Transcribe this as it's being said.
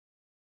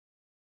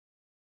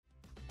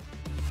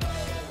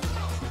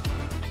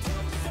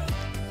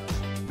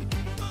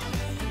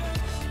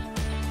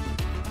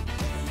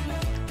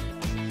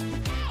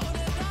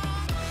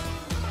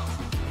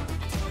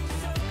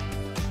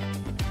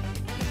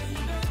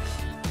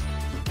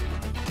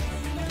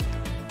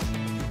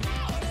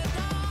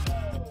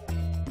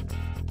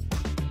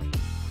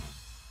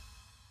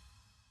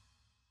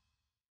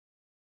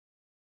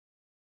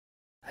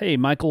Hey,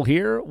 Michael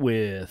here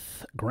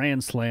with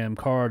Grand Slam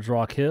Cards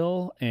Rock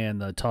Hill and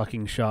the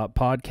Talking Shop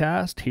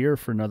podcast here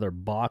for another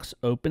box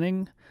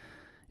opening.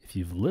 If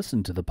you've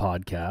listened to the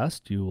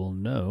podcast, you will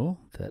know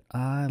that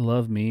I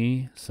love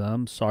me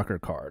some soccer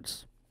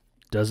cards.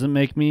 Doesn't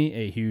make me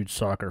a huge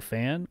soccer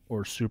fan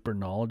or super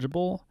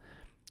knowledgeable.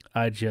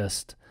 I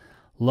just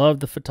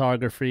love the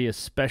photography,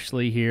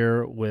 especially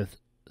here with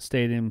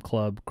Stadium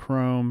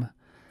Chrome.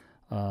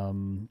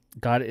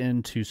 Got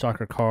into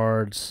soccer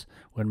cards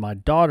when my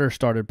daughter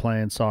started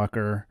playing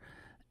soccer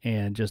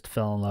and just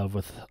fell in love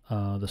with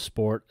the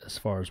sport as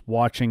far as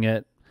watching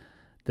it.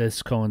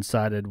 This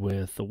coincided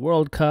with the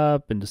World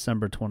Cup in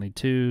December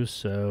 22,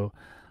 so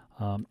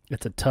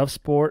it's a tough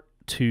sport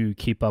to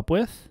keep up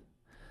with,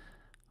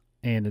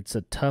 and it's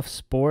a tough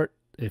sport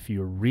if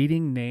you're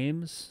reading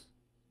names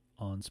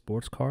on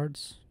sports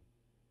cards.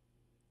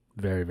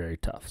 Very, very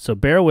tough. So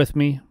bear with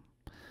me.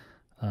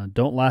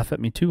 Don't laugh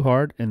at me too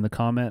hard in the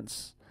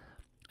comments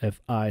if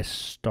I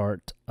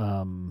start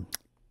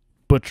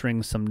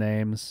butchering some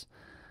names.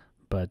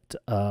 But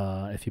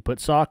if you put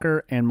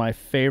soccer and my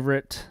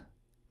favorite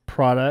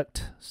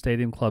product,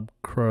 Stadium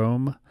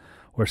Chrome,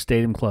 or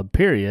Stadium Club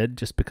period,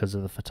 just because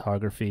of the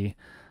photography,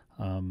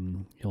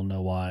 you'll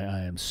know why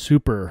I am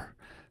super,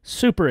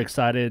 super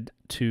excited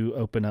to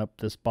open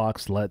up this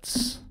box.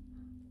 Let's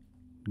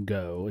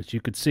go. As you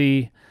could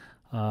see,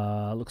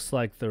 looks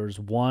like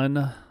there's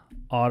one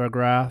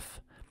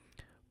autograph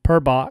per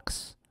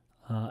box,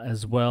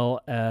 as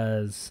well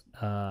as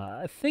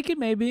I think it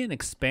may be an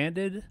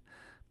expanded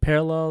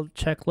parallel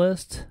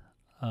checklist,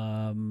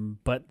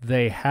 but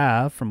they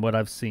have, from what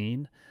I've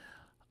seen,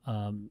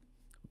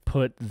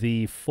 put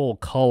the full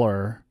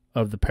color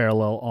of the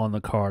parallel on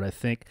the card. I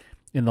think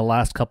in the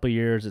last couple of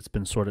years it's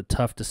been sort of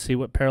tough to see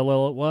what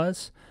parallel it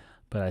was,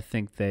 but I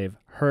think they've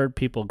heard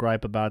people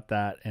gripe about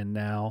that, and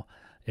now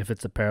if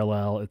it's a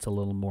parallel, it's a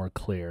little more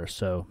clear.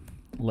 So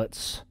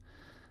let's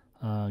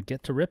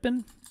get to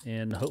ripping,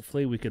 and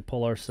hopefully we could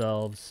pull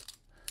ourselves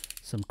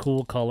some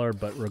cool color.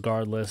 But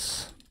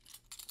regardless,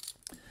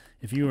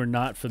 if you are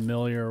not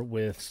familiar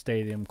with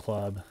Stadium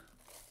Club,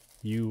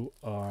 you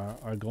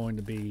are going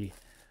to be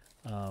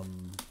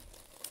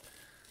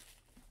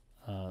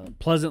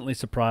pleasantly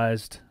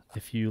surprised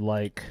if you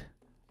like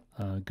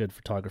good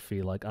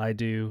photography like I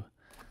do.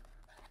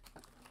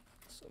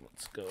 So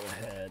let's go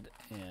ahead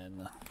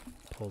and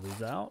pull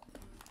these out.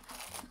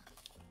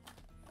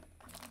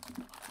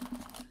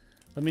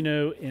 Let me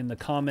know in the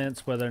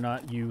comments whether or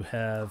not you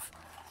have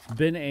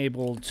been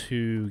able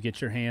to get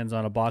your hands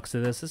on a box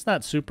of this. It's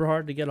not super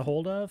hard to get a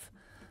hold of.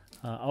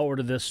 I'll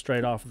order this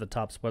straight off of the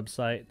Topps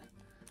website.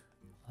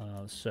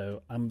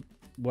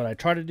 What I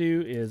try to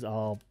do is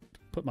I'll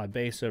put my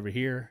base over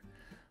here,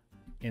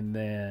 and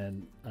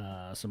then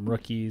some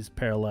rookies,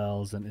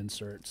 parallels, and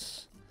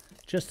inserts,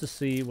 just to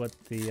see what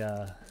we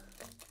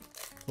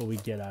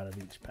get out of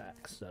each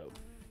pack. So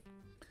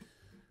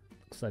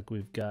looks like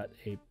we've got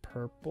a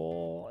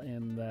purple,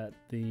 and looks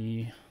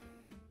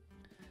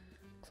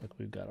like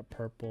we've got a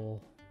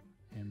purple,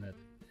 and that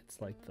it's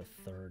like the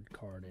third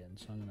card in.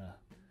 So I'm gonna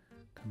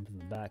come to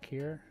the back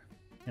here,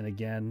 and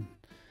again,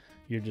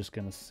 you're just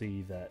gonna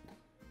see that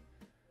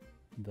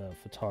the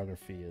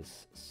photography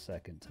is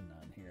second to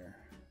none here.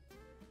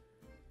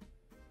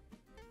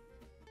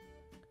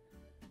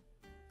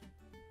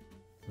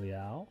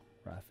 Rafael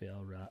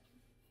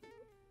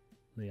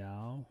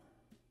Leao,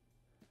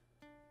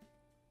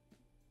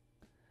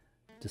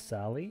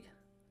 Desali,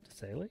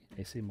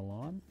 AC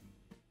Milan,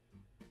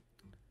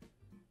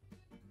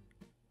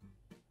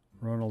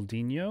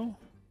 Ronaldinho,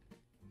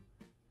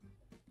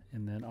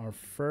 and then our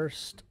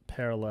first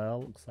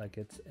parallel looks like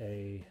it's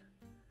a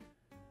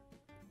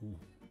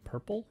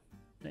purple,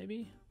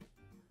 maybe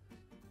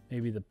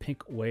the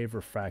pink wave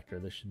refractor.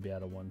 This should be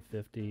out of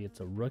 150.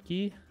 It's a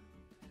rookie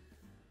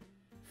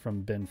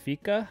from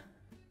Benfica,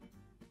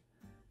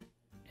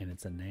 and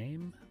it's a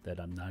name that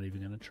I'm not even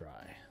going to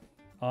try.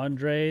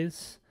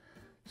 Andres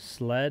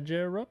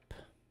Slagerup.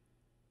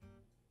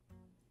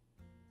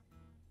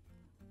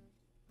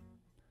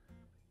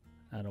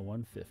 Out of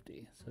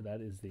 150. So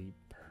that is the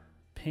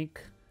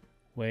pink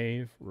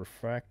wave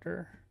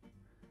refractor.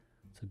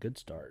 It's a good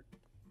start.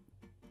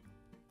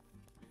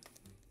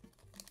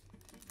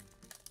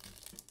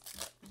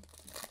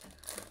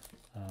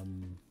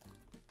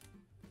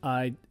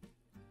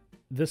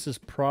 This is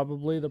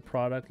probably the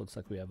product. Looks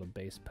like we have a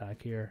base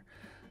pack here.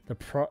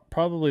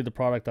 Probably the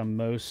product I'm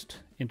most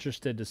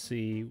interested to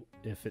see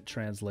if it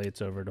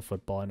translates over to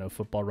football. I know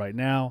football right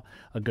now,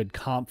 a good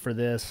comp for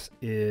this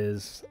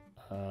is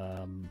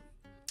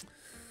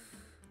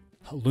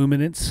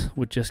Luminance,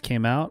 which just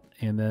came out,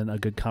 and then a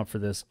good comp for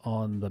this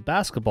on the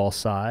basketball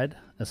side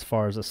as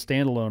far as a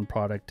standalone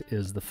product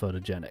is the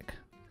Photogenic.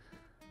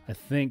 I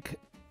think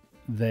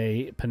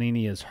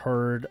Panini has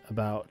heard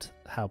about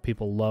how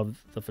people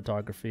love the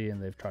photography,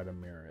 and they've tried to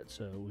mirror it.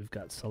 So we've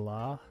got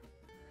Salah,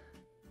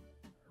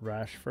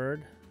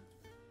 Rashford,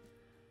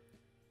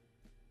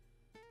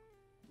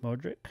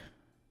 Modric,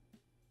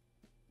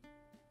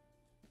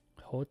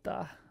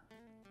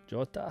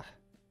 Jota,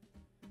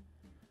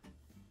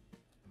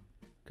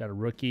 Got a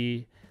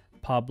rookie,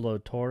 Pablo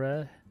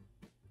Torre.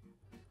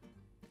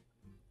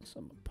 So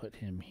I'm going to put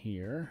him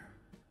here.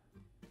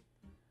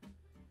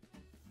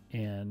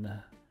 And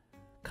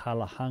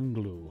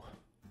Kalahanglu.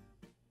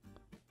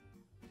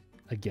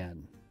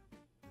 Again,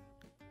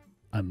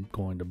 I'm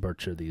going to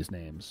butcher these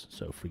names,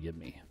 so forgive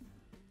me.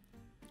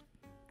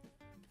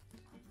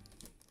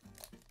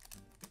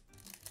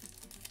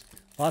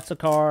 Lots of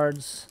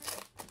cards.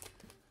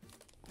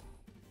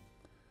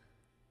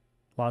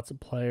 Lots of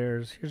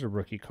players. Here's a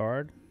rookie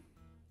card.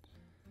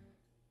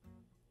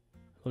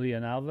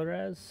 Julian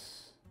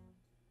Alvarez.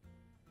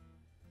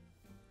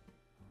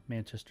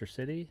 Manchester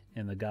City.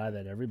 And the guy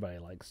that everybody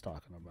likes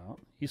talking about.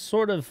 He's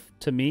sort of,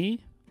 to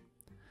me,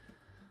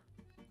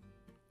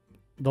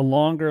 the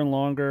longer and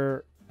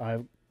longer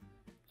I'm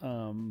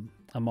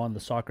on the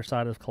soccer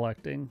side of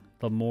collecting,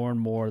 the more and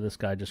more this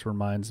guy just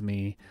reminds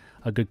me.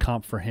 A good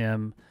comp for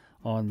him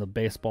on the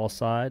baseball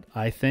side,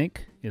 I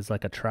think, is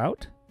like a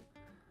Trout.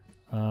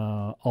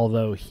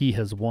 Although he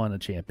has won a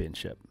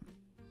championship.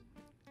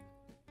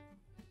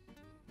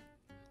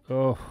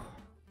 Oh,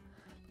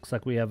 looks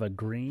like we have a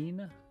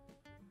green.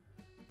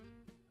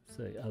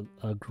 Say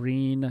a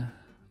green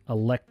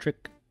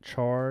electric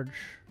charge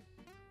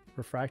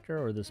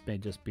refractor, or this may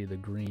just be the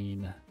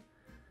green,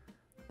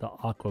 the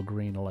aqua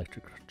green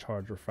electric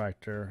charge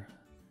refractor.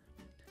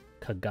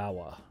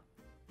 Kagawa.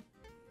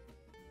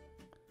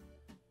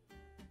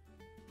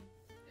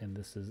 And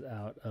this is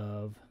out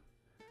of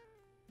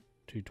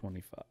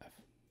 225.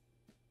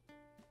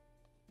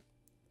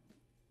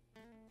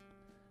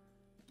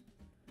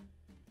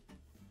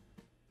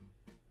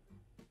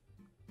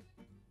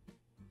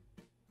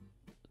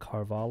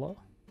 Carvalho,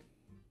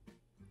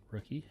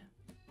 rookie.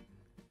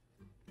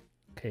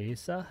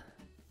 Keisa.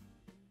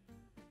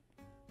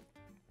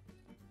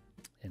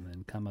 And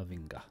then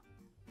Kamavinga.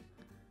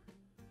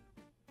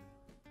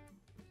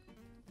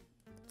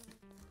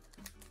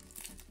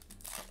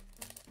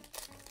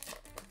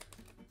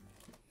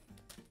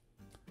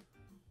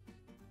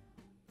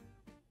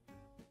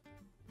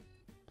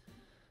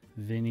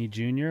 Vinny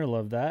Jr.,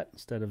 love that.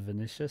 Instead of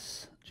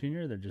Vinicius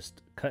Jr., they're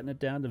just cutting it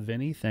down to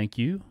Vinny. Thank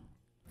you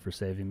for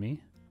saving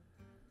me.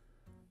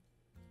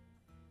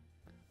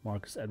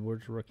 Marcus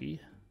Edwards,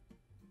 rookie.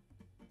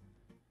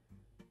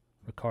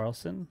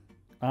 Carlson.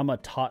 I'm a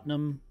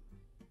Tottenham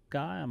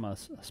guy. I'm a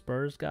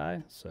Spurs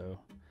guy, so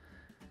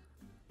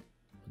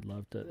would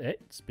love to. Hey,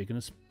 speaking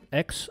of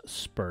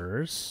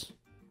ex-Spurs,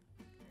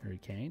 Harry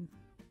Kane.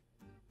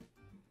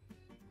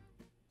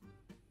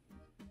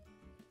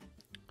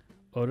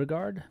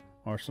 Odegaard,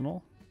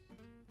 Arsenal.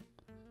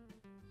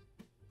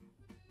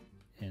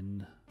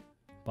 And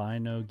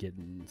Bino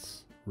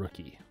Giddens,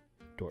 rookie,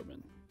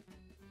 Dortmund.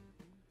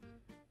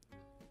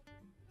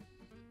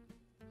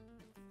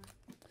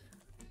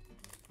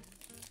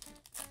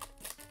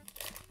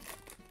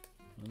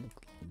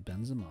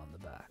 Benzema on the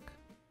back.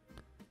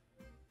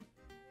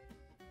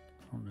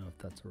 I don't know if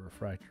that's a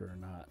refractor or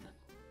not.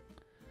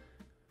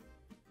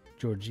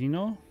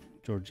 Jorginho,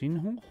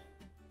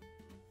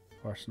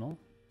 Arsenal.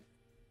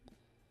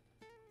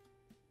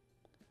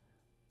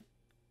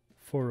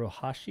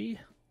 Furuhashi,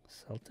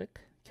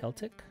 Celtic.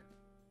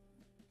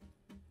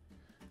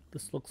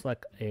 This looks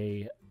like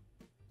a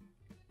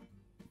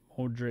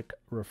Modric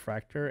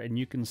refractor, and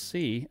you can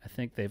see, I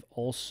think they've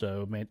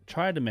also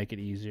tried to make it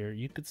easier.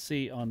 You could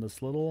see on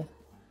this little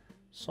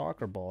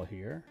soccer ball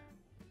here,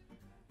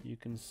 you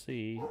can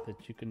see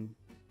that you can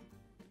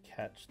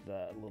catch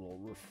that little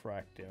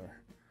refractor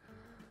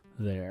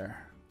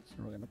there. So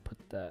we're going to put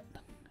that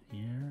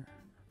here.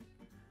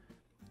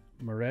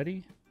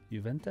 Moretti,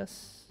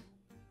 Juventus.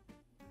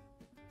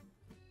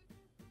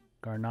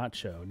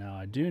 Garnacho. Now,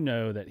 I do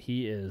know that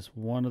he is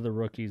one of the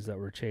rookies that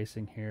we're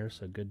chasing here,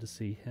 so good to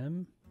see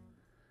him.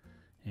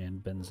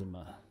 And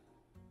Benzema.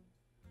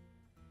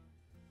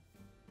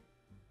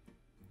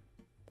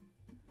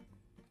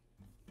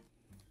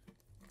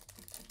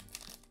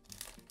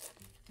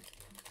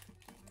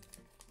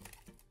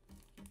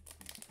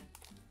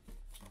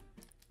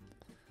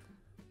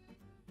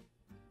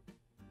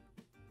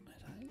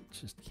 I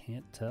just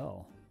can't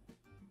tell.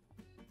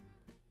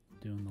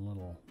 Doing the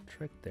little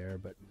trick there,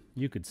 but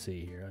you could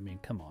see here. I mean,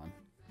 come on.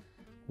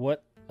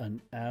 What an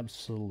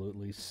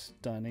absolutely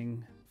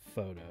stunning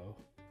photo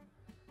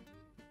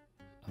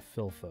of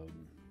Phil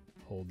Foden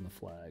holding the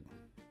flag.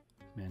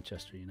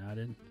 Manchester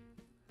United.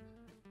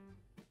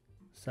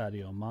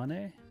 Sadio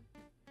Mane.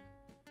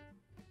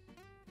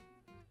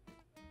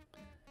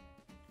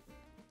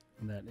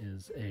 And that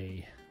is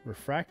a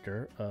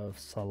refractor of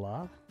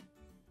Salah.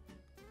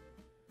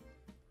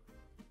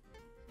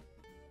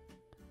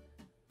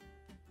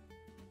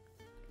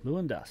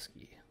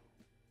 Lewandowski.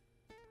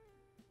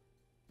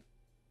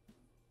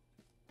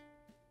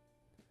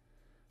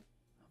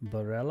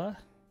 Barella.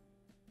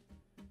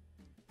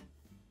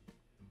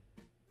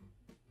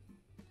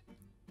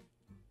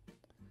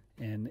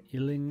 And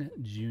Illing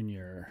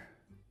Jr.,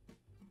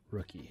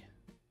 rookie.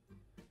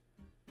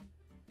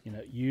 You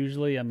know,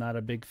 usually I'm not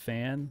a big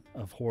fan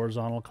of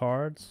horizontal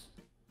cards.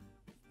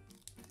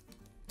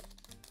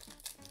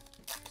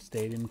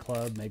 Stadium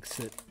Club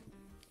makes it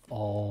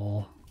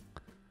all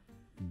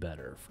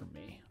better for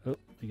me. Oh,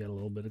 we got a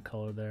little bit of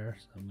color there,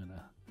 so I'm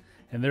gonna.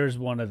 And there's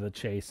one of the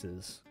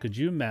chases. Could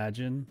you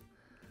imagine,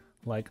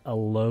 like a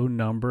low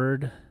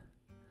numbered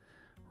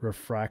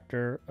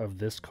refractor of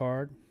this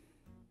card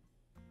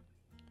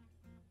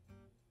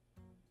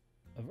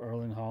of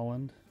Erling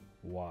Haaland?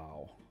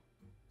 Wow.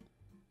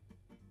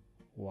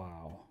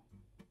 Wow.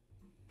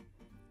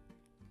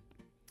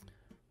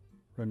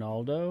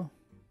 Ronaldo.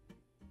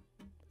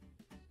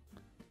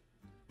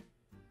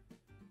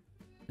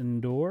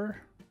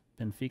 Indoor.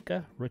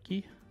 Benfica.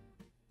 Rookie.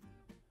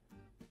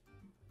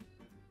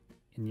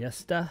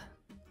 Iniesta.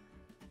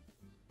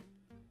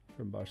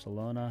 From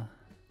Barcelona.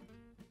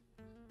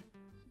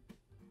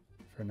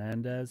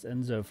 Fernandez.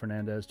 Enzo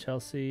Fernandez.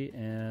 Chelsea.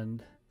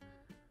 And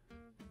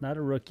not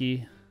a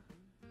rookie,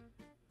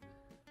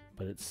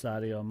 but it's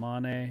Sadio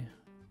Mane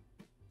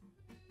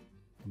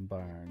from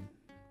Bayern.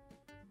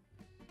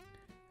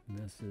 And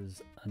this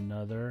is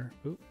another,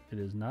 it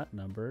is not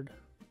numbered.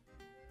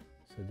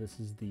 So this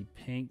is the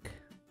pink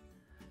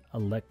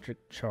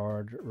electric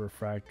charge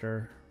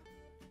refractor,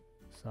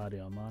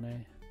 Sadio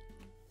Mane.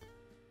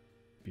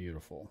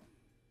 Beautiful.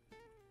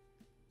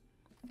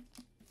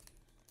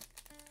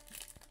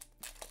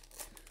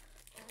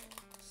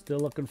 Still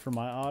looking for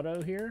my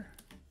auto here.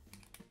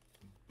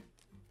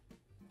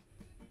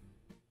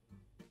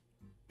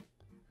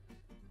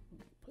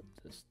 Put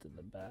this to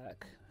the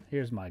back.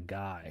 Here's my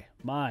guy.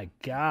 My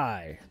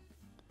guy.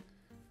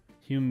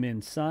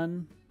 Heung-min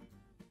Son.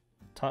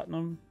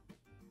 Tottenham.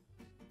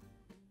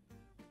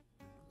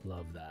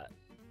 Love that.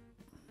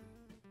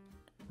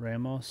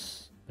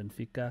 Ramos.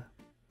 Benfica.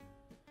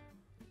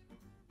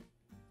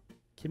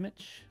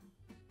 Kimmich.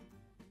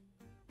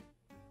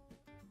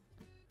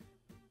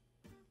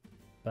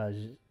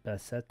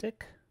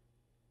 Basetic.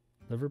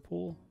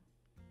 Liverpool.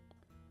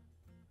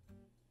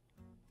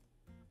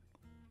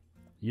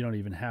 You don't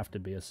even have to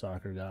be a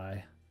soccer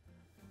guy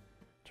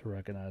to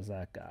recognize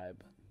that guy,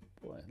 but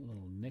boy, a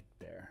little nick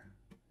there.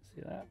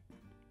 See that?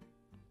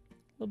 A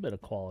little bit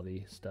of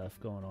quality stuff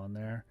going on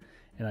there.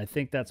 And I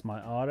think that's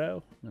my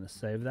auto. I'm going to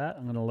save that.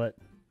 I'm going to let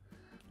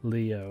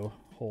Leo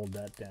hold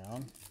that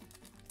down.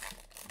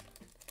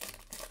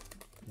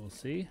 We'll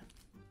see.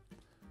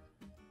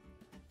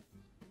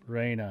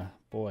 Reina,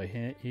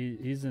 boy,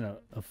 he's in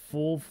a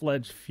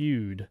full-fledged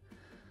feud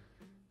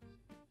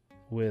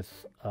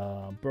with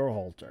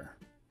Berhalter.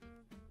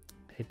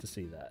 Hate to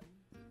see that.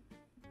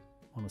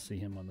 Want to see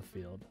him on the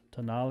field.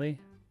 Tonali.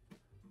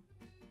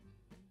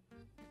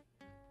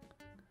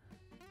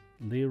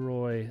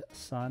 Leroy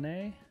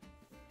Sané.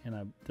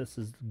 And this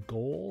is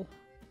goals.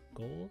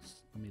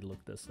 Let me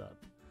look this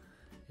up.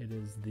 It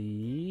is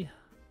the,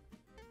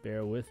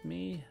 bear with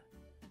me.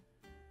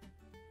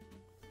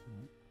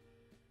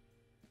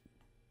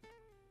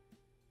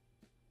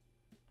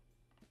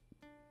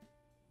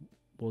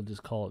 We'll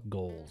just call it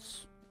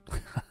goals.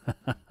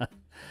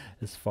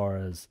 As far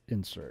as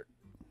insert.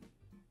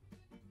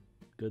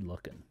 Good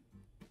looking.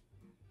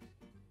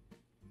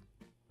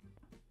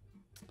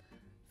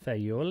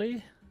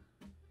 Fayoli.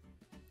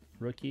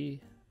 Rookie.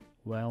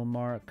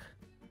 Wellmark.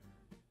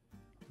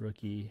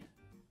 Rookie.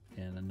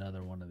 And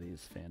another one of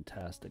these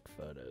fantastic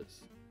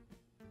photos.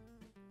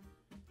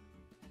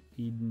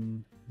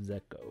 Eden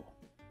Zeko.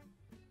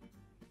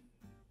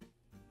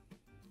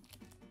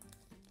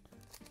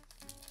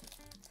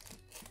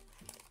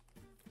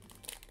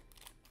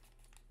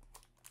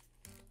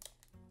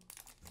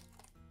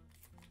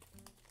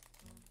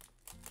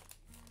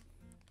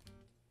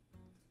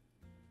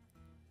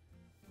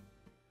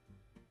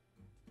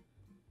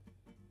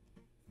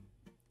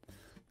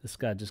 This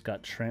guy just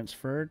got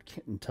transferred.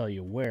 Can't tell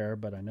you where,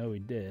 but I know he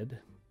did.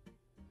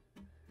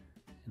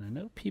 And I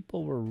know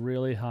people were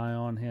really high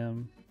on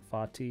him.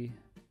 Fati.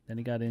 Then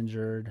he got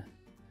injured.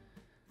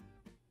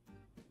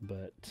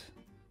 But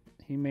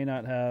he may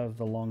not have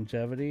the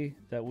longevity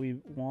that we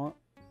want.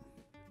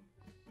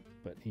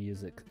 But he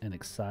is an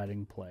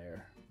exciting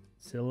player.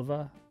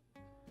 Silva.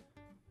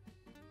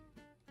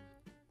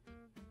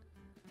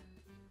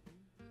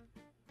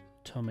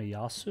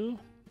 Tomiyasu.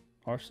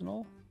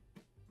 Arsenal.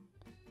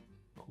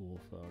 Cool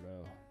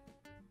photo.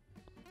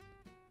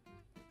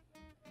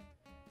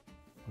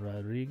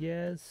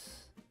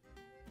 Rodriguez.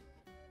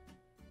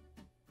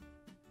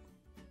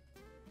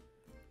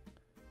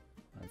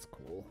 That's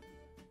cool.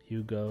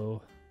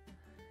 Hugo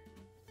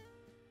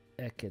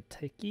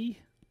Ekitike.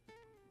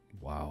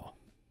 Wow.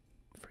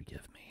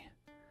 Forgive me.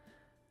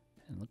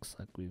 And looks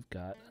like we've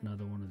got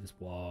another one of this.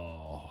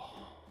 Whoa.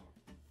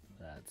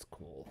 That's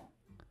cool.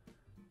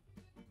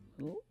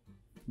 Little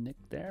nick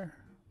there.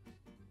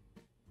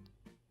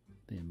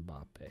 The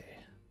Mbappe.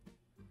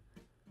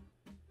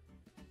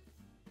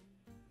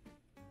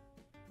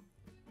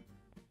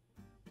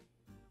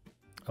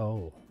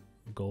 Oh,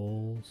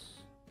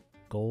 goals.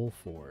 Goal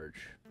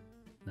Forge.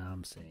 Now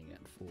I'm seeing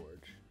it.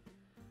 Forge.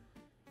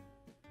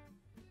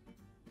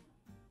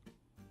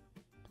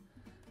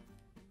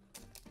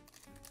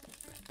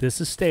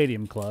 This is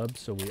Stadium Club,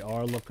 so we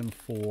are looking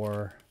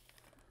for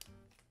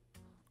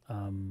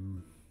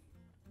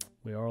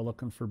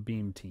looking for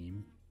Beam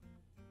Team.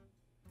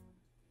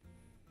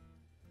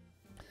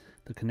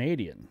 The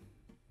Canadian,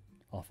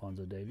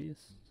 Alphonso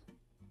Davies.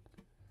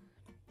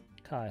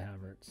 Kai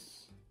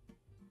Havertz.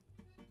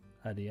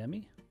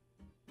 Adeyemi.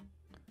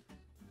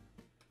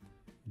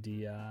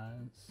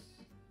 Diaz.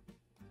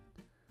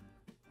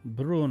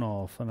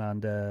 Bruno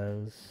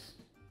Fernandes.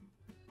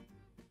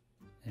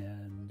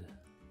 And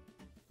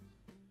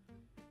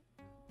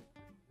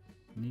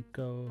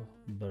Nico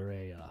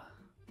Barea.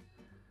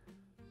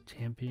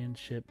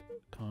 Championship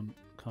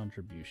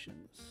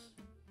contributions.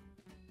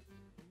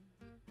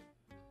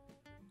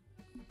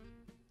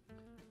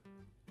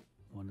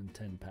 One in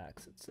 10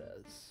 packs, it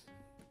says.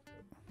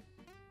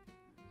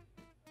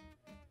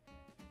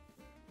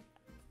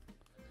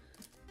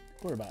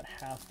 We're about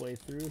halfway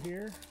through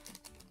here.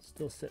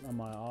 Still sitting on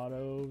my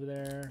auto over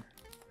there.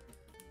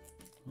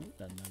 Oh,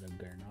 got another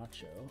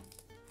Garnacho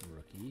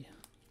rookie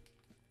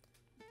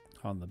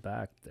on the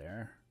back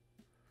there.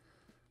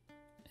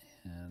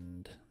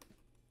 And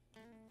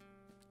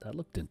that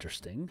looked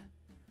interesting.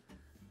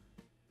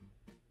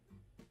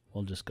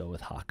 We'll just go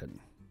with Hakan.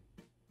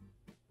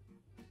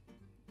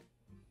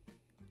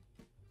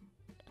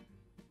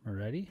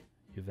 Ready?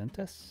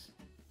 Juventus.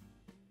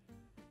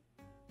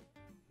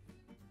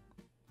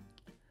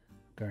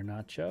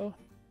 Garnacho,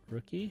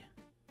 rookie.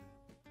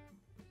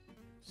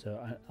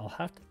 So I'll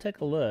have to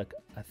take a look.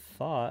 I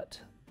thought,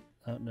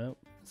 oh no,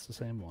 it's the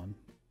same one.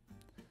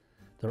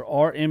 There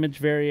are image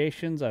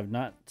variations. I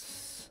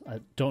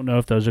don't know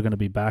if those are going to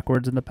be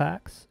backwards in the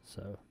packs.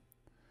 So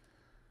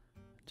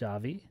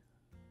Javi,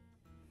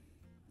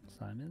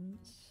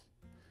 Simons,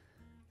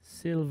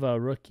 Silva,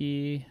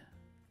 rookie.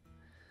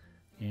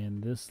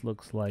 And this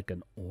looks like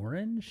an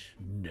orange?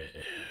 No.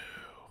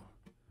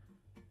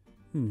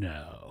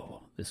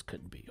 No, this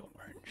couldn't be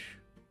orange.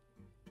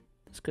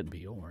 This couldn't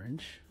be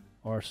orange.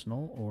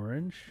 Arsenal,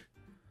 orange.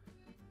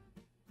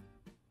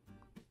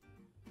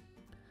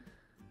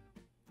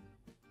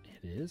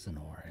 It is an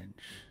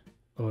orange.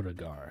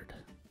 Odegaard,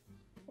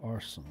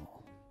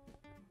 Arsenal,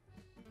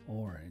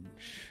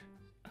 orange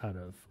out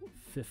of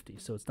 50.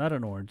 So it's not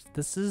an orange.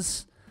 This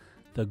is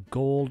the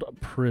Gold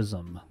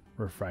Prism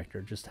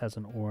refractor. Just has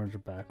an orange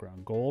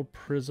background. Gold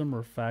Prism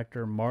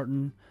refractor,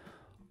 Martin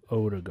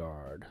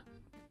Odegaard.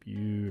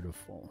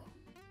 Beautiful.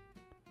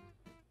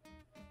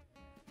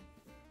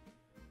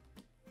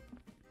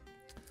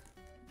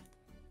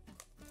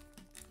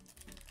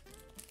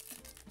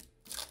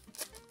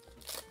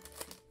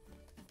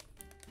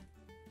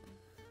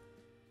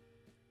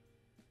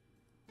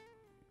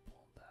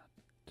 Pull that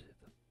to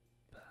the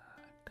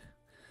back.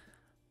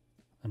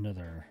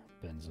 Another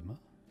Benzema.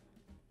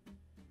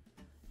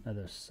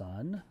 Another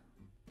Son.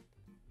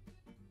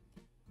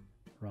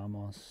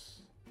 Ramos.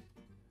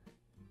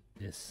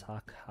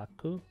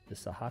 Isahaku,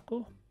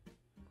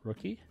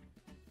 rookie.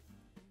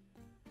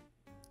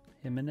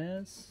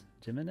 Jimenez,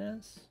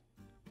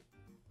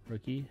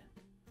 rookie.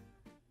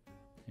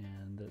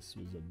 And this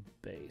was a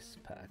base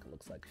pack. It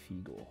looks like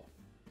Figo.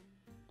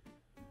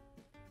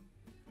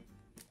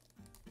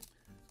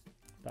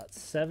 About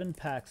 7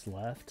 packs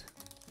left.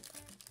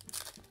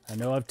 I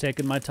know I've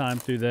taken my time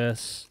through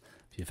this.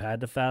 If you've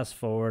had to fast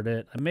forward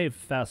it, I may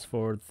fast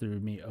forward through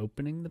me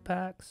opening the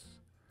packs,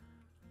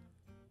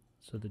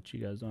 so that you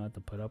guys don't have to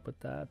put up with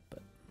that.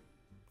 But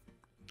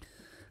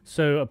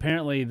so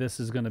apparently this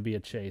is going to be a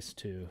chase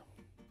too,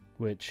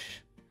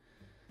 which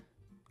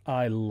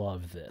I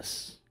love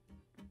this.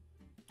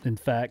 In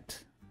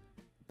fact,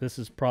 this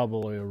is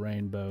probably a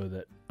rainbow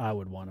that I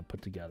would want to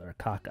put together.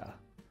 Kaka,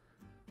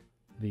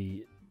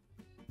 the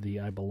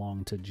I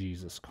belong to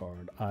Jesus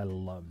card. I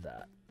love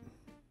that.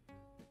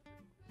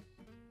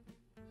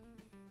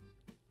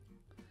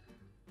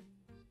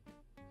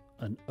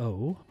 An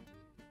O,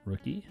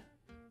 rookie.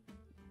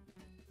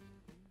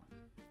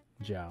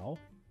 Zhao,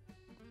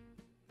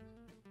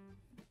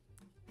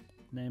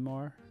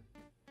 Neymar,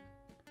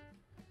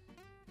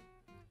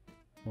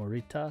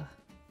 Morita,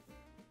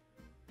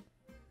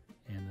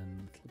 and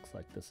then it looks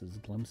like this is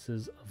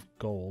Glimpses of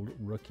Gold,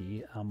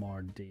 rookie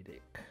Amar Didic.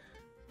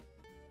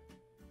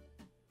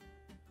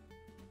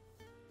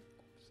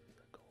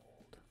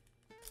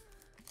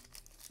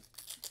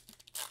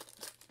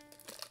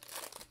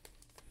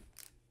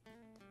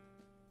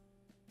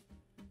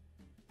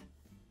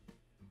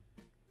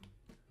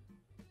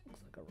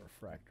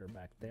 Refractor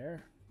back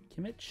there.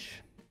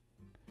 Kimmich.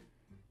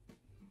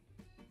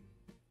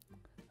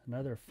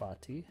 Another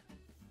Fati.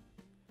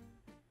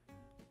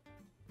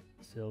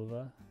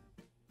 Silva.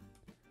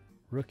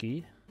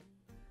 Rookie.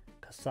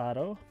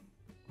 Casado.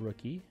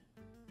 Rookie.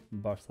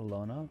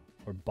 Barcelona.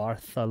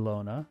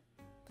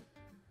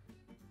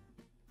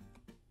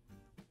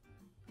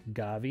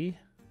 Gavi.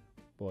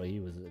 Boy, he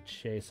was a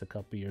chase a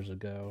couple years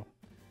ago.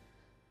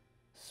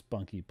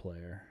 Spunky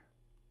player.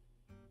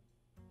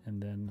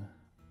 And then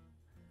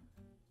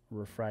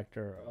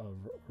refractor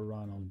of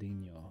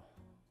Ronaldinho.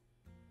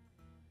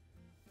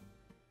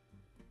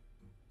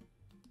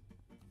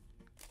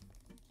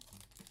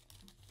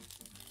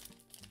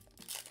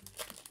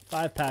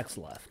 Five packs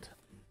left.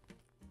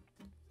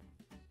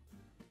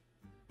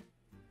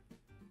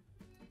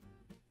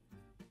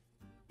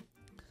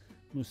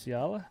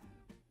 Musiala.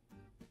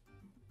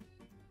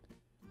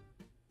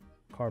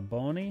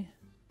 Carboni,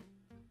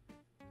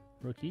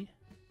 rookie.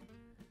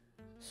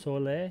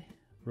 Sole,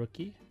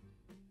 rookie.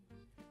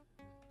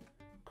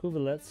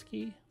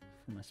 Kuvaletsky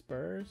for my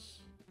Spurs.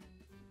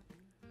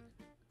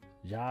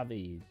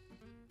 Xavi,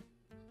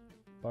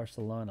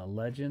 Barcelona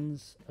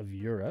Legends of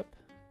Europe.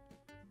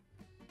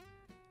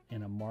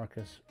 And a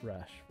Marcus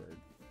Rashford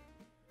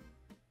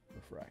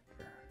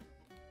refractor.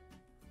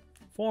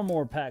 4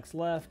 more packs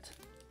left.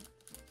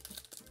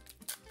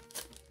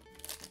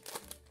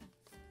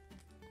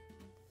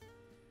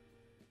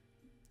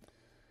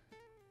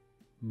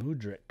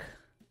 Mudryk,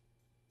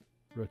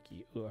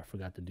 rookie. Oh, I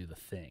forgot to do the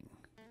thing.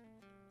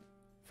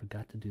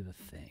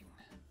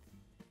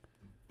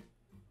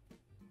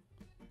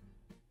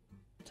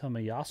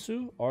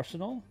 Tomiyasu,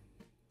 Arsenal.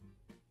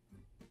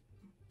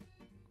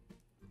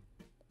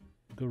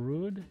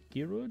 Giroud.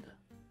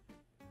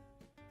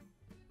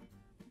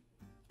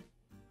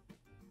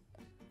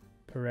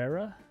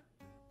 Pereira.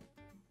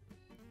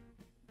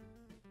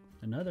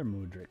 Another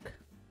Mudryk,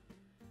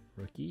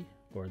 rookie.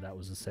 Or that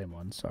was the same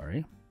one,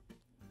 sorry.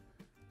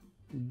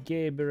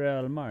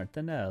 Gabriel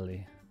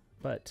Martinelli.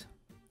 But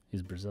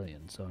he's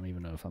Brazilian, so I don't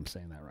even know if I'm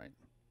saying that right.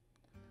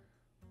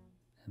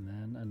 And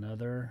then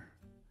another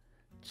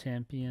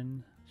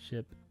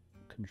championship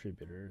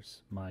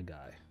contributors. My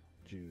guy,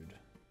 Jude.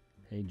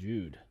 Hey,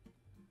 Jude.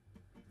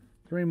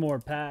 3 more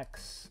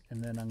packs,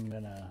 and then I'm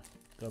going to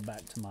go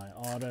back to my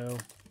auto.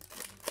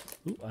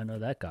 Ooh, I know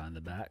that guy in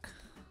the back.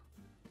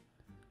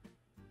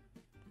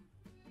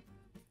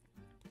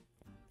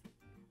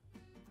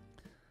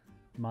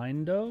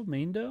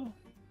 Mindo.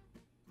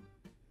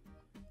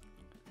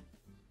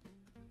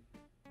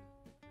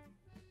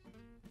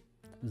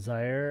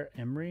 Zaire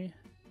Emery,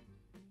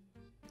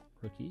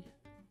 rookie.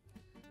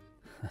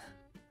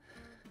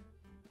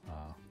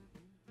 Wow,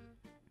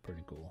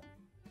 pretty cool.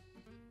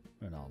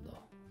 Ronaldo.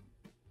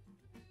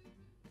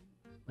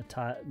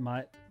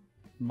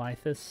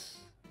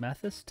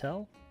 Mathis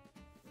Tell?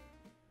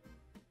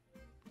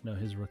 No,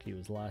 his rookie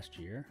was last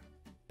year.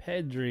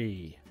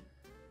 Pedri,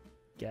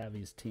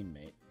 Gavi's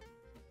teammate.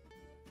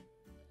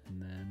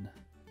 And then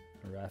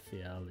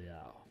Rafael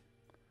Leao.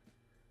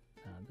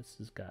 Now this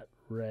has got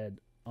red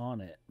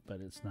on it, but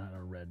it's not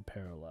a red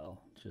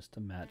parallel, just to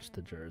match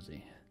the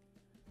jersey.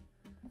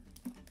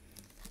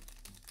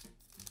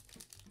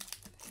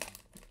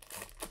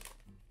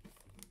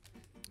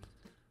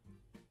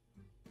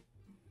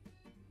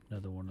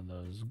 Another one of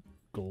those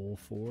goal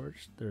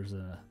forged. There's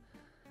a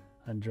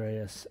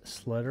Andreas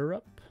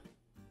Slederup.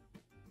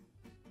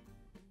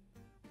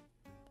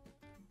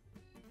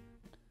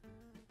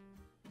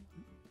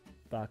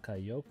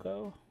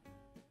 Bakayoko,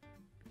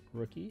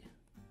 rookie.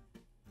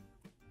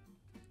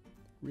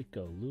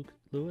 Rico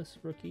Lewis,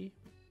 rookie.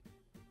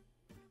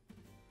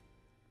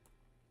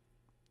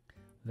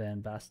 Van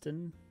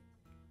Basten.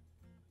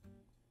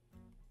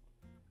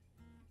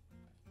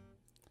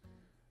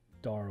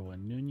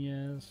 Darwin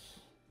Nunez.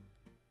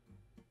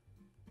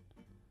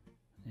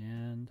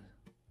 And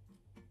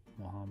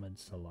Mohamed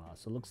Salah.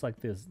 So it looks like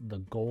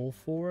the goal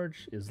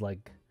forge is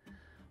like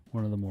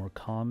one of the more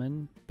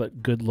common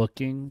but good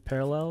looking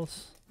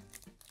parallels.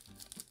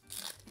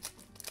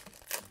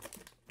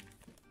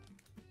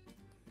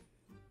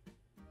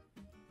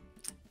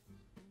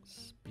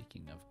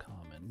 Speaking of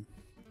common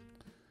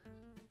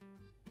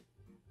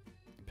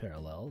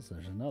parallels,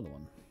 there's another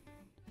one.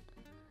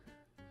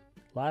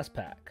 Last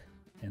pack.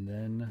 And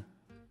then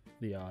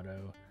the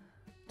auto.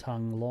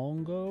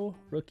 Tanglongo,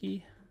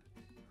 rookie.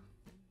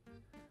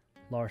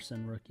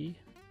 Larson, rookie.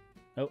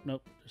 Oh,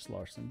 nope, just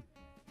Larson.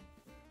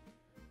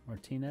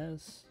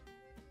 Martinez.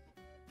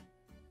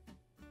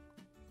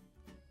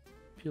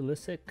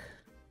 Pulisic.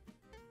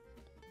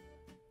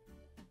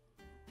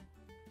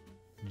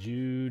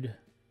 Jude.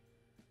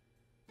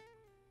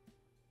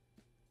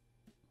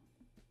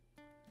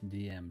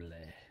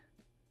 Diemble.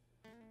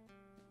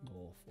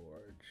 Goal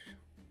forge.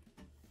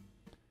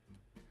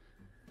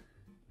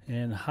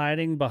 And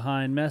hiding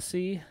behind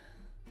Messi.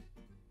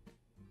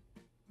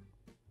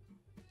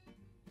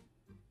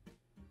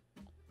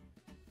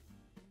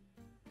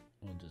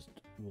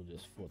 We'll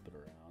just flip it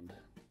around.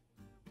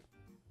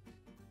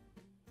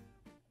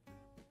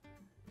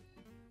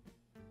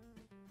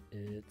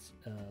 It's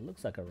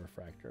looks like a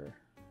refractor,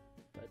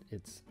 but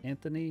it's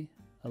Anthony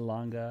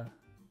Elanga,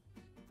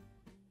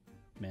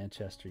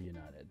 Manchester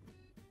United.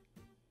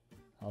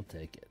 I'll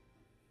take it.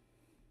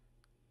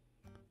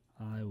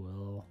 I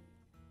will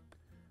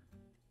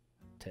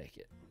take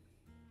it.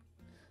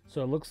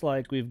 So it looks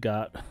like we've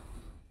got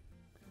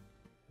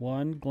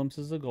 1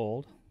 glimpses of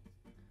gold.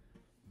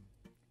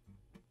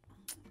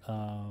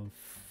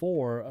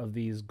 4 of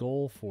these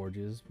goal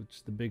forges,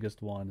 which the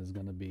biggest one is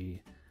going to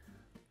be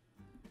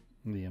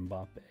the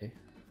Mbappe.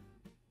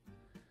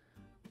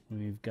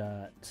 We've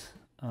got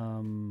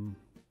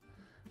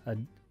a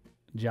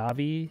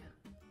Xavi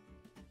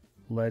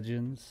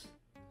Legends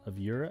of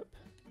Europe.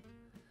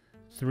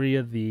 3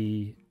 of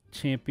the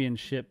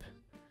championship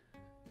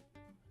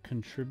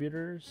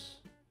contributors.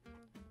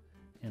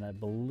 And I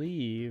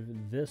believe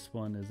this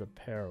one is a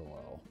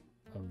parallel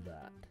of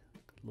that.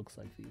 It looks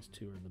like these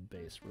two are the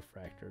base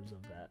refractors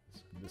of that.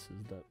 So this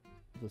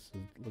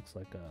looks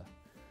like a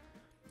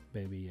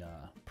maybe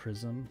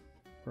prism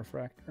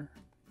refractor.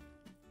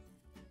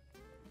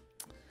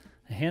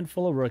 A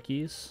handful of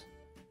rookies.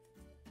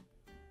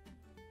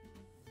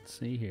 Let's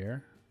see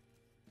here.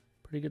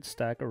 Pretty good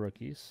stack of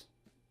rookies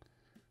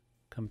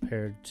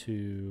compared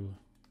to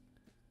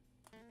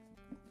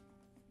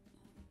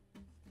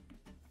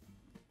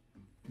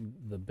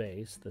the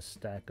base, the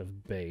stack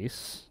of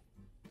base.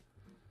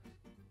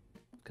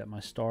 Got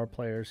my star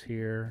players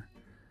here.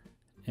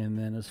 And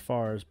then as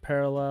far as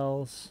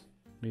parallels,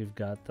 we've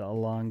got the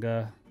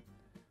Alanga,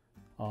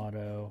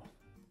 Auto,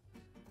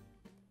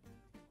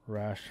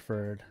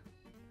 Rashford,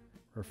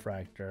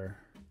 refractor,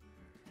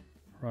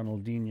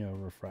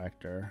 Ronaldinho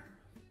refractor.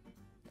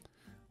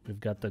 We've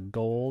got the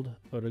gold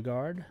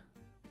Odegaard.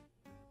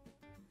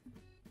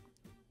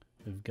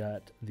 We've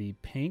got the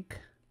pink,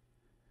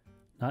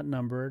 not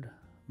numbered,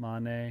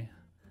 Mane,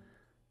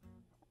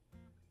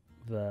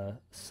 the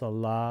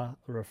Salah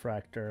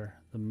refractor,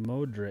 the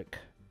Modric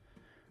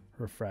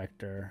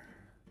refractor,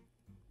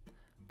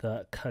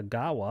 the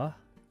Kagawa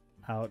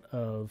out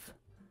of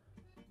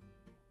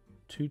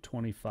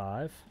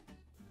 225,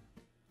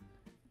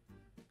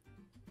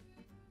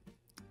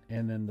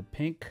 and then the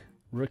pink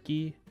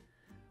rookie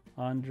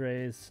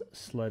Andres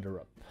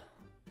Slederup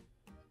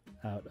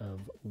out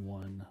of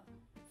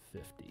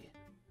 150.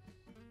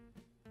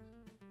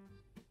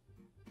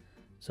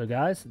 So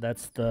guys,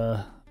 that's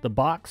the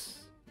box.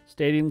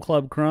 Stadium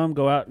Club Chrome.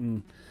 Go out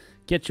and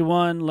get you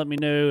one. Let me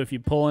know if you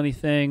pull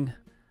anything.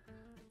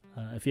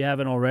 If you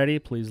haven't already,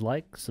 please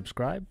like,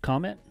 subscribe,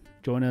 comment.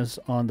 Join us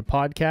on the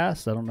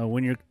podcast. I don't know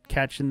when you're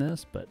catching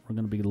this, but we're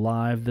going to be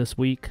live this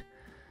week.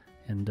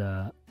 And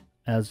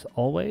as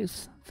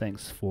always,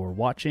 thanks for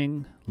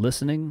watching,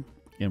 listening,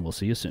 and we'll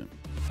see you soon.